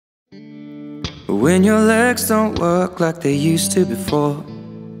When your legs don't work like they used to before,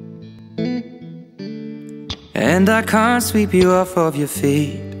 and I can't sweep you off of your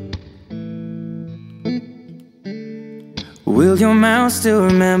feet, will your mouth still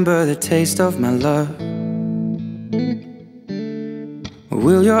remember the taste of my love?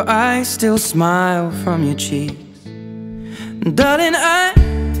 Will your eyes still smile from your cheeks? Darling, I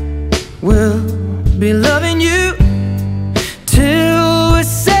will be loving you till we're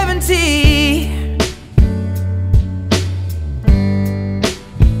 70.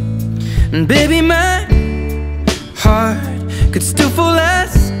 And baby, my heart could still fall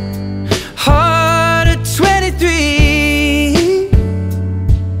as hard at 23.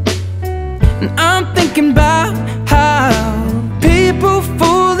 And I'm thinking about how people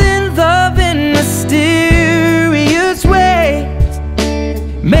fall in love in mysterious ways.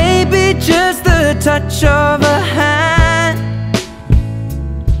 Maybe just the touch of a hand.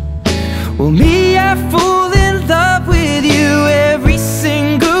 Well, me, I fall in love with you every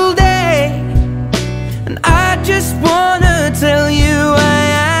single day, and I just wanna tell you I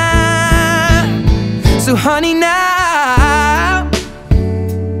am. So honey, now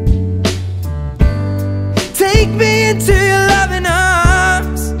take me into your loving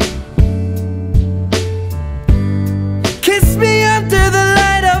arms. Kiss me under the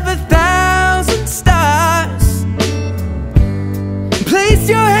light of 1,000 stars. Place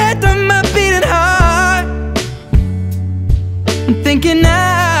your head on my beating heart. I'm thinking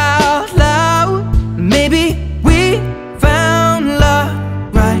out loud, maybe we found love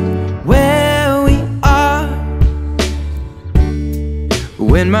right where we are.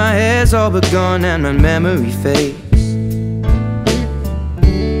 When my hair's all but gone and my memory fades,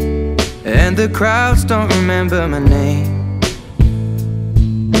 and the crowds don't remember my name,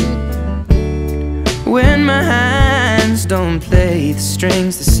 when my hands don't play the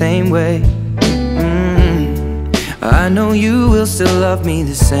strings the same way, I know you will still love me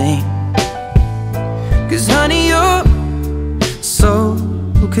the same. 'Cause honey, your soul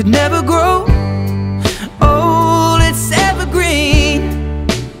could never grow old, it's evergreen.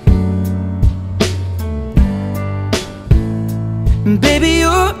 And baby,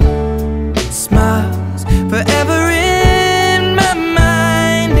 your smile's forever in my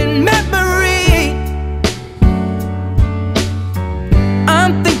mind and memory.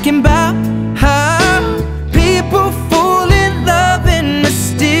 I'm thinking about how people fall in love in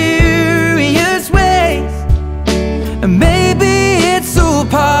mysterious ways, and maybe it's all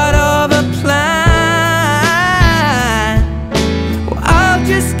part of a plan. Well, I'll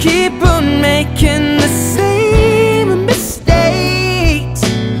just keep on making the same mistakes,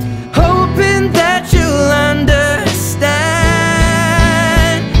 hoping that you'll understand.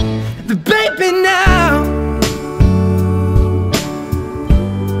 But baby, now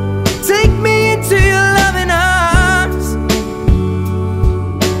take me into your loving arms.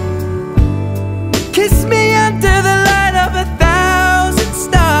 Kiss me under the light of 1,000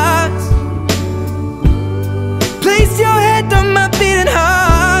 stars. Place your head on my beating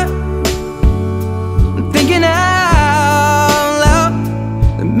heart. I'm thinking out loud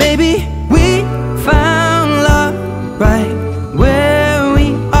that maybe we found love right where we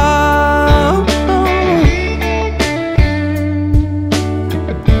are.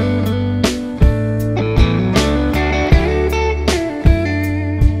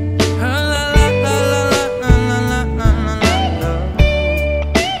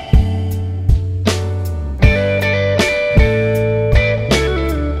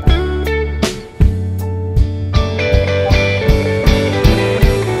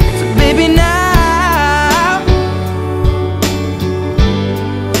 So baby, now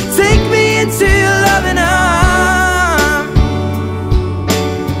take me into your loving arms.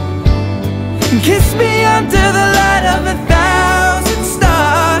 Kiss me under the light of 1,000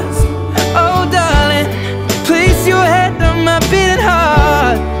 stars. Oh darling, place your head on my beating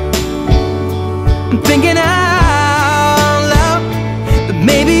heart. I'm thinking out loud that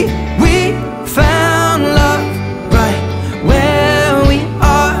maybe we found love right where we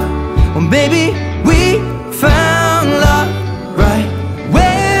are. Well, maybe we found love right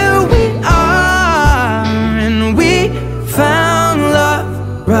where we are, and we found love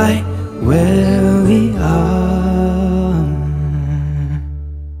right where we are.